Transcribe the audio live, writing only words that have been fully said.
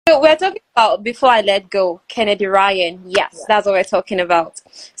So we're talking about Before I Let Go, Kennedy Ryan. Yes, that's what we're talking about.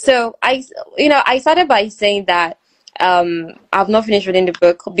 So I started by saying that I've not finished reading the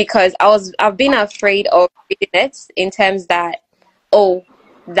book because I've been afraid of reading it in terms that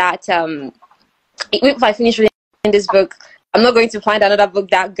if I finish reading this book, I'm not going to find another book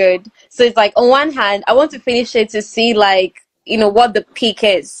that good. So it's like, on one hand, I want to finish it to see, like, what the peak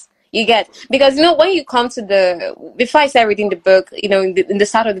is. You get, because when you come to before I started reading the book, in the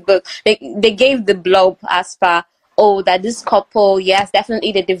start of the book, they gave the blurb as per, that this couple, yes,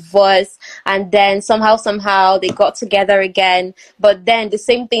 definitely they divorced, and then somehow they got together again, but then the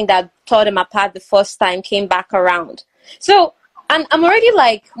same thing that tore them apart the first time came back around. So, and I'm already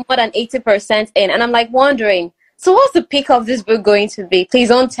like more than 80% in, and I'm like wondering, so what's the peak of this book going to be? Please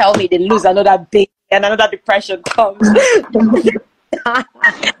don't tell me they lose another baby and another depression comes.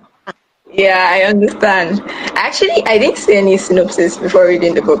 Yeah, I understand. Actually, I didn't see any synopsis before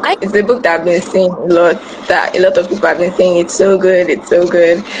reading the book. It's a book that I've been seeing a lot, that a lot of people have been saying it's so good,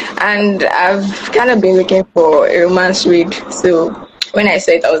 and I've kind of been looking for a romance read. So when I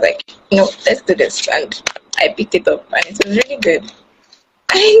saw it, I was like, let's do this, and I picked it up, and it was really good.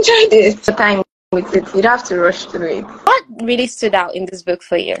 I enjoyed it. The time with it, you'd have to rush through it. What really stood out in this book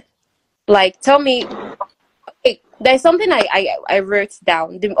for you? Like, tell me. There's something I wrote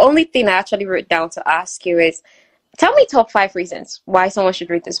down. The only thing I actually wrote down to ask you is, tell me top 5 reasons why someone should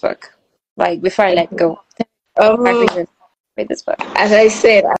read this book. Like, Before I Let Go. 5 reasons to read this book. As I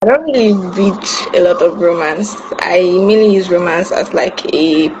said, I don't really read a lot of romance. I mainly use romance as like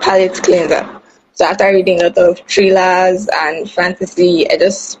a palate cleanser. So after reading a lot of thrillers and fantasy, I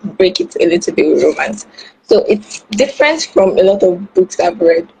just break it a little bit with romance. So it's different from a lot of books I've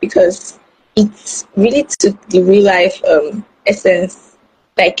read because it really took the real life essence.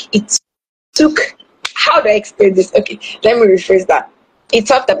 Like, it took, how do I explain this? Okay, let me rephrase that. It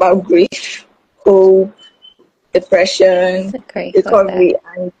talked about grief, hope, depression, recovery,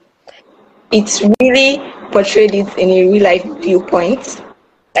 and it really portrayed it in a real life viewpoint.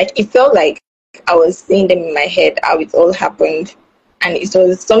 Like, it felt like I was seeing them in my head, how it all happened, and it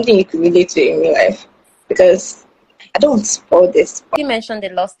was something you could relate to in real life. Because I don't want to spoil this. You mentioned they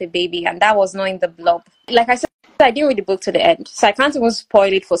lost a baby, and that was not in the blurb. Like I said, I didn't read the book to the end, so I can't even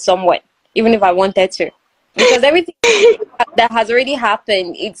spoil it for someone, even if I wanted to. Because everything that has already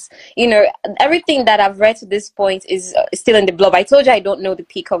happened, it's, everything that I've read to this point is still in the blurb. I told you I don't know the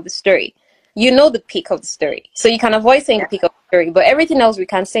peak of the story. You know the peak of the story. So you can avoid saying the peak of the story, but everything else, we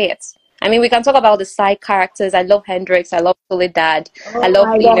can say it. I mean, we can talk about the side characters. I love Hendrix. I love Soledad. I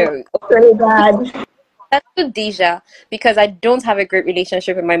love, Soledad. That's good, Deja, because I don't have a great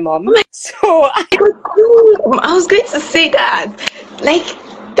relationship with my mom. So I was going to say that. Like,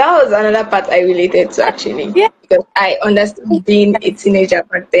 that was another part I related to, actually. Yeah. Because I understood being a teenager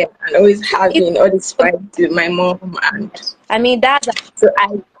back then and always having all this fight with my mom. And I mean, that's so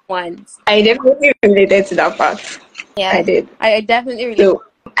I definitely related to that part. Yeah, I did. I definitely related. So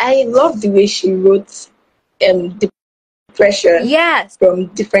I love the way she wrote depression. Yes. From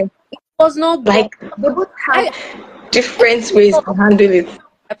different. Was not like they both have different ways to handle it.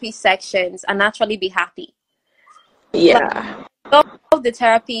 Therapy sections and actually be happy. Yeah. Like, love the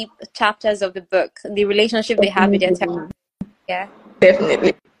therapy chapters of the book, the relationship they have with their therapist. Yeah.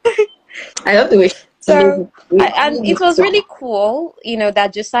 Definitely. I love the way. So, and it was really cool,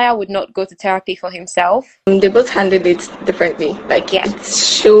 that Josiah would not go to therapy for himself. They both handled it differently. Like, it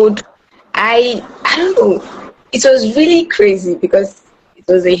showed. I don't know. It was really crazy because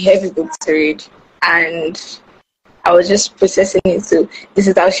it was a heavy book to read, and I was just processing it. So this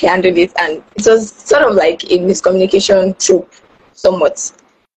is how she handled it, and it was sort of like a miscommunication trope, somewhat,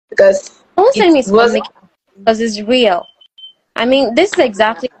 because don't say miscommunication because it's real. I mean, this is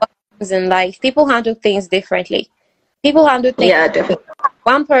exactly what happens in life. People handle things differently. People handle things. Yeah,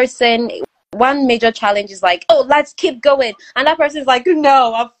 definitely. One major challenge is like, oh, let's keep going, and that person is like,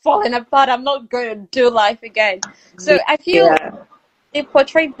 no, I've fallen apart. I'm not going to do life again. So I feel. Yeah. They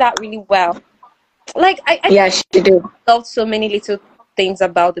portrayed that really well. Like, I she did. Loved so many little things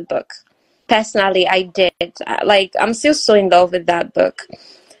about the book. Personally, I did. Like, I'm still so in love with that book.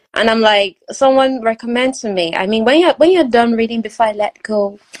 And I'm like, someone recommend to me. I mean, when you're done reading Before I Let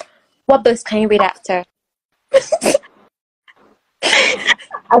Go, what books can you read after?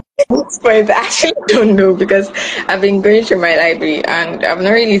 At this point, I actually don't know because I've been going through my library and I've not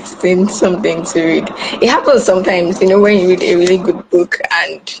really seen something to read. It happens sometimes, when you read a really good book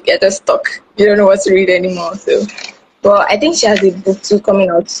and you're just stuck. You don't know what to read anymore. So, but I think she has a book too coming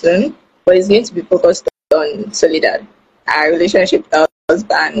out soon, but it's going to be focused on Soledad, her relationship with her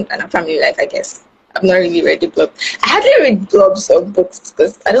husband and her family life, I guess. I've not really read the blog. I hardly read blogs of books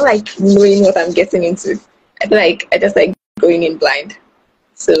because I don't like knowing what I'm getting into. I feel like I just like going in blind.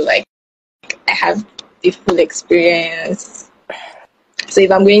 So like I have the full experience. So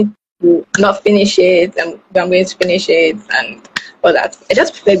if I'm going to not finish it, and if I'm going to finish it and all that, I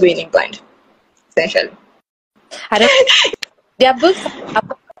just prefer going in blind, essentially. I don't. There are books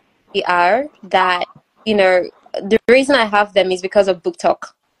that the reason I have them is because of Book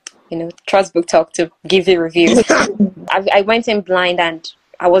Talk. Trust Book Talk to give you reviews. I went in blind and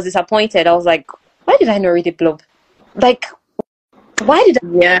I was disappointed. I was like, why did I not read the blog? Like, why did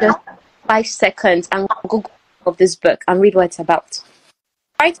I just 5 seconds and Google of this book and read what it's about?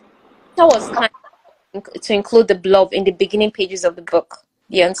 Right? That was kind of to include the blog in the beginning pages of the book.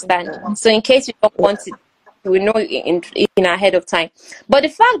 You understand? So in case you don't want it, we know in ahead of time. But the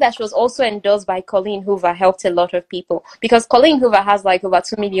fact that she was also endorsed by Colleen Hoover helped a lot of people, because Colleen Hoover has like over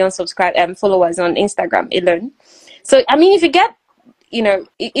 2 million followers on Instagram alone. So I mean, if you get,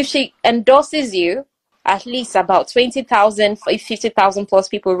 if she endorses you, at least about 20,000, 50,000 plus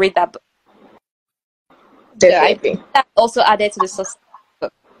people read that book. Definitely. I think that also added to the success.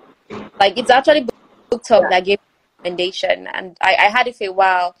 Like, it's actually Book Talk that gave recommendation, and I had it for a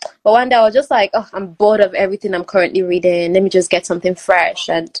while, but one day I was just like, I'm bored of everything I'm currently reading, let me just get something fresh.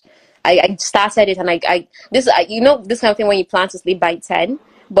 And I started it, and this kind of thing when you plan to sleep by 10,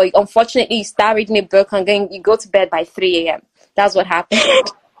 but unfortunately you start reading a book and you go to bed by 3 a.m. That's what happened.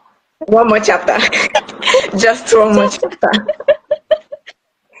 One more chapter. Just one more chapter.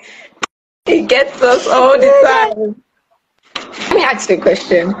 It gets us all the time. Let me ask you a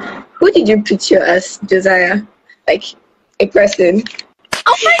question. Who did you picture as Josiah? Like a person?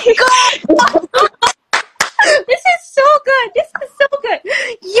 Oh my god! This is so good.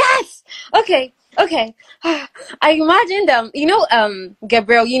 Yes. Okay. I imagined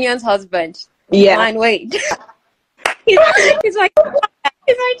Gabriel Union's husband. Yeah. Ryan Wade. he's like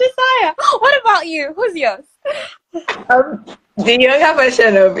Josiah. What about you? Who's yours? The younger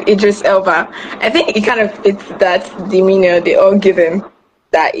version of Idris Elba. I think it kind of fits that demeanor they all give him.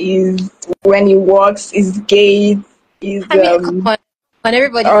 That is, when he walks, his gait is. Come on,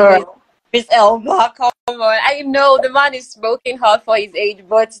 everybody says Idris Elba. Come on, I know the man is smoking hot for his age,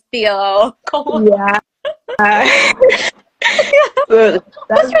 but still, come on. Yeah. So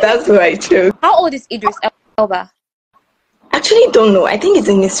that's who I chose. How old is Idris Elba? Actually, don't know. I think he's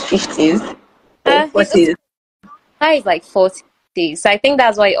in his 50s. 40s. He's like 40. So I think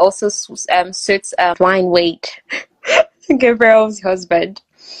that's why he also suits Ryan Wade, Gabriel's husband.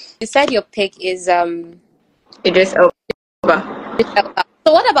 You said your pick is Idris Elba.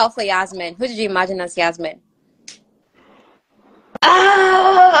 So what about for Yasmin? Who did you imagine as Yasmin?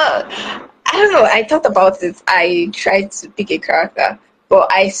 I don't know. I thought about it. I tried to pick a character,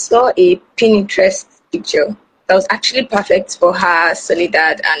 but I saw a Pinterest picture that was actually perfect for her,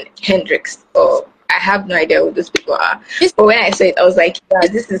 Soledad, and Hendrix. Oh, I have no idea who those people are. But when I saw it, I was like, yeah,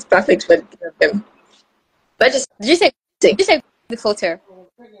 this is perfect for them. But did you say the photo?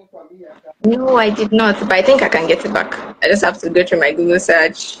 No, I did not, but I think I can get it back. I just have to go through my Google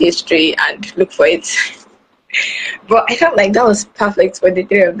search history and look for it. But I felt like that was perfect for the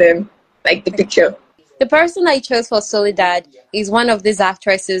three of them, like the picture. The person I chose for Soledad is one of these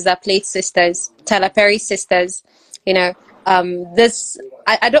actresses that played sisters, Tyler Perry's sisters. I don't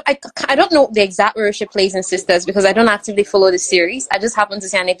know the exact role she plays in Sisters because I don't actively follow the series. I just happened to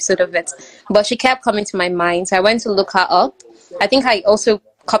see an episode of it, but she kept coming to my mind, so I went to look her up. I think I also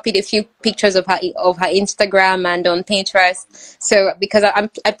copied a few pictures of her Instagram and on Pinterest. So because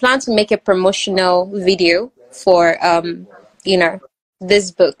I plan to make a promotional video for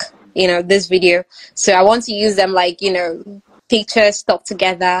this book, this video. So I want to use them pictures stuck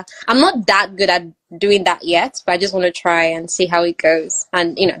together. I'm not that good at doing that yet, but I just want to try and see how it goes.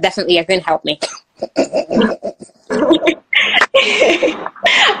 And definitely you can help me.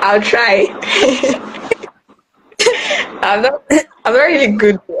 I'll try. I'm not really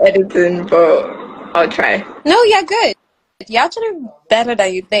good at editing, but I'll try. No, you're good. You're actually better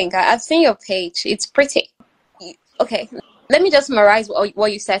than you think. I've seen your page. It's pretty. Okay, let me just summarize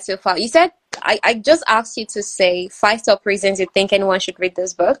what you said so far. You said I just asked you to say 5 top reasons you think anyone should read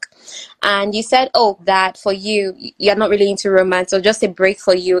this book. And you said, that for you're not really into romance, or just a break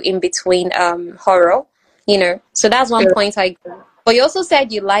for you in between horror, So that's one point I agree. But you also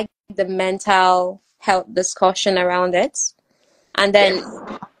said you like the mental health discussion around it. And then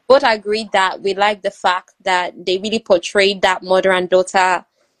both agreed that we like the fact that they really portrayed that mother and daughter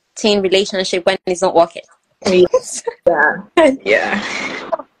teen relationship when it's not working. Yeah.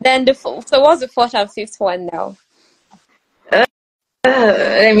 Then so what's the 4th and 5th one now?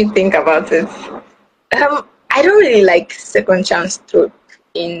 Let me think about it. I don't really like second chance trope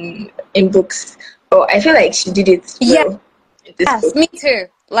in books, but I feel like she did it well in this Yes, book. me too.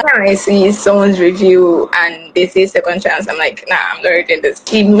 Like, When I see someone's review and they say second chance, I'm like, nah, I'm not reading this.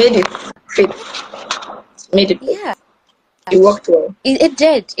 He made it fit. Made it fit. yeah, It worked well. it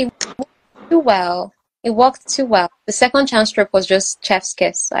did. It worked too well. It worked too well. The second chance trip was just chef's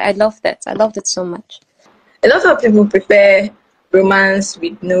kiss. I loved it. I loved it so much. A lot of people prefer romance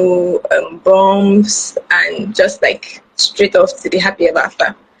with no bombs and just like straight off to the happy ever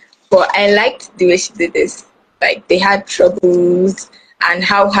after. But I liked the way she did this. Like they had troubles and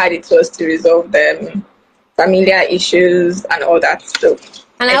how hard it was to resolve them, familiar issues and all that. So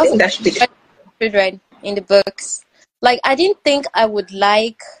And I I also think that should be the children in the books. Like, I didn't think I would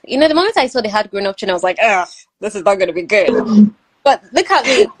like, the moment I saw they had grown up children, I was like, ugh, this is not going to be good. But look at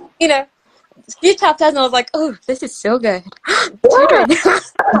me, a few chapters, and I was like, oh, this is so good. Children.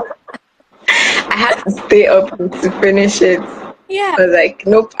 I had to stay up to finish it. Yeah. I was like,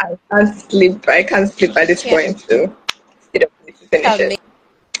 nope, I can't sleep. I can't sleep at this point. So stayed up to finish it.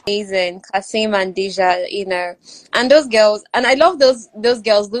 Amazing. Kasim and Deja, and those girls, and I love those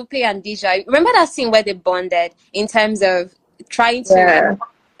girls, Lupe and Deja. Remember that scene where they bonded in terms of trying to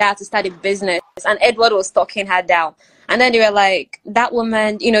start a business, and Edward was talking her down, and then they were like, that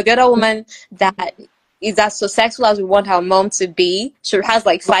woman, the other woman that is as successful as we want our mom to be, she has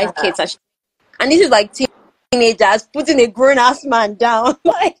like 5 kids, and this is like teenagers putting a grown ass man down.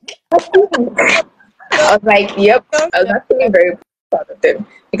 Like, I was like, yep. I was actually very proud of them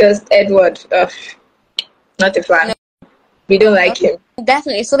because Edward, not a fan. No. We don't like him.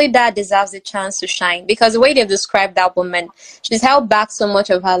 Definitely. Soledad deserves a chance to shine because the way they've described that woman, she's held back so much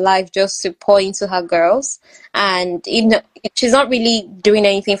of her life just to pour into her girls. And she's not really doing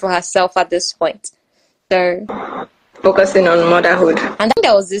anything for herself at this point. So focusing on motherhood. And then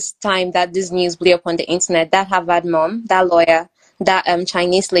there was this time that this news blew up on the internet, that Harvard mom, that lawyer, that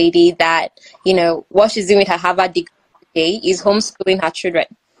Chinese lady that, what she's doing with her Harvard degree is homeschooling her children.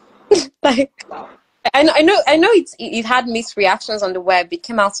 Like, I know it had mixed reactions on the web. It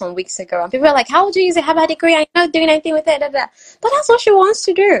came out some weeks ago, and people were like, "How would you use a Harvard degree? I'm not doing anything with it." But that's what she wants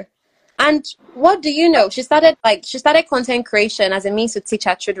to do. And what do you know? She started content creation as a means to teach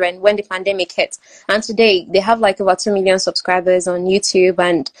her children when the pandemic hit. And today they have like over 2 million subscribers on YouTube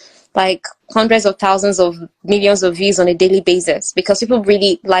and like hundreds of thousands of millions of views on a daily basis because people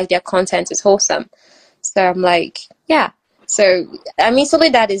really like their content. It's wholesome. So I'm like, yeah. So,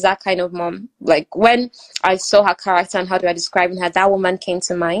 Soledad is that kind of mom. Like, when I saw her character and how they were describing her, that woman came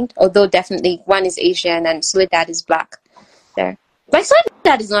to mind. Although, definitely, one is Asian and Soledad is black. There. Like,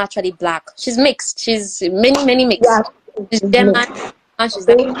 Soledad is not actually black. She's mixed. She's many mixed. Yeah. She's German. And she's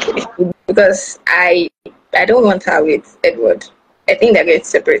because I don't want her with Edward. I think they're going to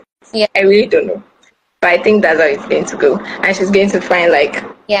separate. Yeah. I really don't know. But I think that's how it's going to go. And she's going to find, like,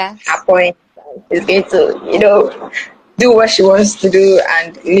 her point. She's going to, do what she wants to do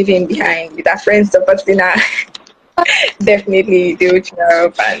and leave him behind with her friends supporting her. Definitely they will cheer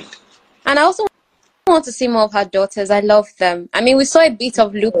up. And I also want to see more of her daughters. I love them. We saw a bit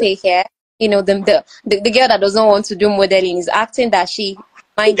of Lupe here. The girl that doesn't want to do modeling is acting that she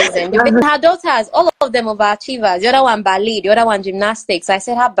mind isn't. Her daughters, all of them overachievers. The other one ballet, the other one gymnastics. I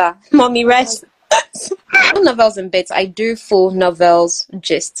said, Haba, mommy, rest. Novels and bits. I do full novels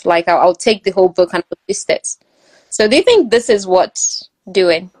gist. Like I'll take the whole book and list it. So do you think this is what's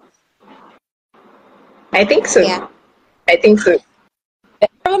doing? I think so. Yeah. I think so.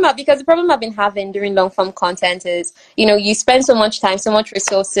 Because the problem I've been having during long form content is, you spend so much time, so much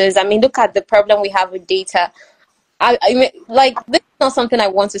resources. Look at the problem we have with data. Like, this is not something I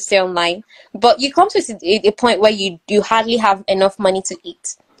want to say online, but you come to a point where you hardly have enough money to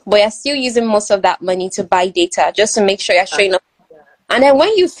eat, but you're still using most of that money to buy data just to make sure you're showing up. And then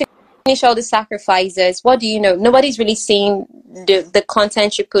when you finish all the sacrifices, what do you know? Nobody's really seeing the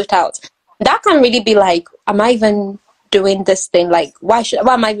content you put out. That can really be like, am I even doing this thing? Like, why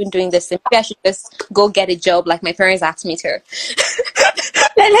am I even doing this thing? Maybe I should just go get a job like my parents asked me to.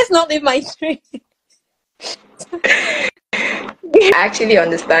 Let's not live my dream. I actually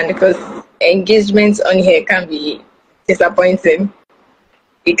understand because engagements on here can be disappointing.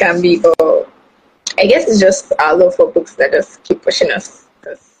 It can be, but I guess it's just our love for books that just keep pushing us.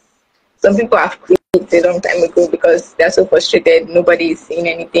 Because some people have quit a long time ago because they're so frustrated. Nobody is seeing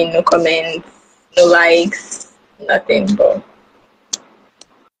anything, no comments, no likes, nothing. But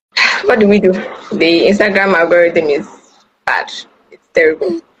what do we do? The Instagram algorithm is bad. It's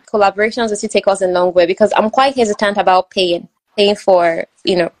terrible. Collaborations will still take us a long way because I'm quite hesitant about paying. paying for,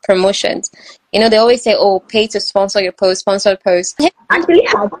 promotions. They always say, oh, pay to sponsor your post, sponsored post. Actually,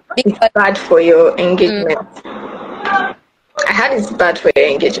 it's bad for your engagement. I had it's bad for your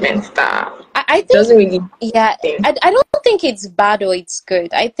engagement. I think doesn't really. Yeah, I don't think it's bad or it's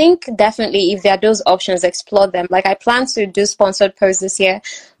good. I think definitely if there are those options, explore them. Like I plan to do sponsored posts this year,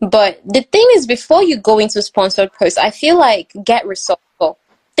 but the thing is, before you go into sponsored posts, I feel like get resourceful.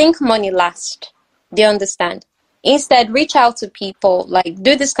 Think money last. Do you understand? Instead, reach out to people. Like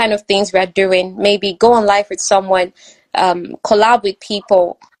do this kind of things we're doing. Maybe go on live with someone, collab with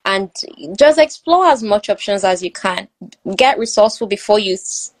people. And just explore as much options as you can. Get resourceful before you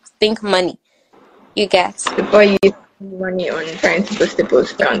think money. You get. Before you spend money on trying to boost the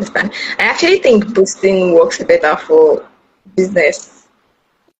post, I understand. I actually think boosting works better for business.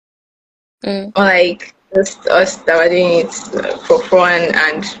 Unlike just us that are doing it for fun,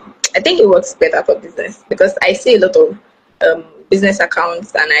 and I think it works better for business because I see a lot of business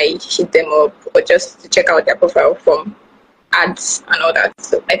accounts and I hit them up or just to check out their profile from ads and all that.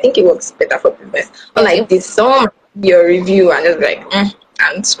 So I think it works better for business. Unlike this, someone your review and just like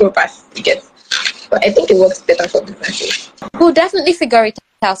and scroll past, you get. But I think it works better for businesses. We'll definitely figure it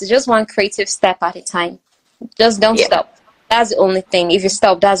out. It's just one creative step at a time. Just don't stop. That's the only thing. If you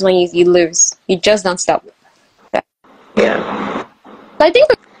stop, that's when you lose. You just don't stop. Yeah. So I think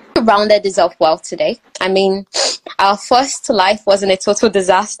we rounded this off well today. I mean, our first life wasn't a total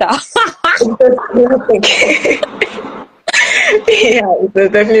disaster. Yeah, it was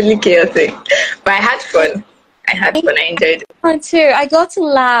definitely chaotic. But I had fun. I enjoyed it. Fun too. I got to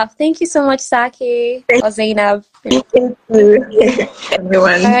laugh. Thank you so much, Saki or Zainab. Thank you,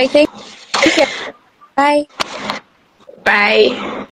 everyone. All right, thank you. Bye. Bye.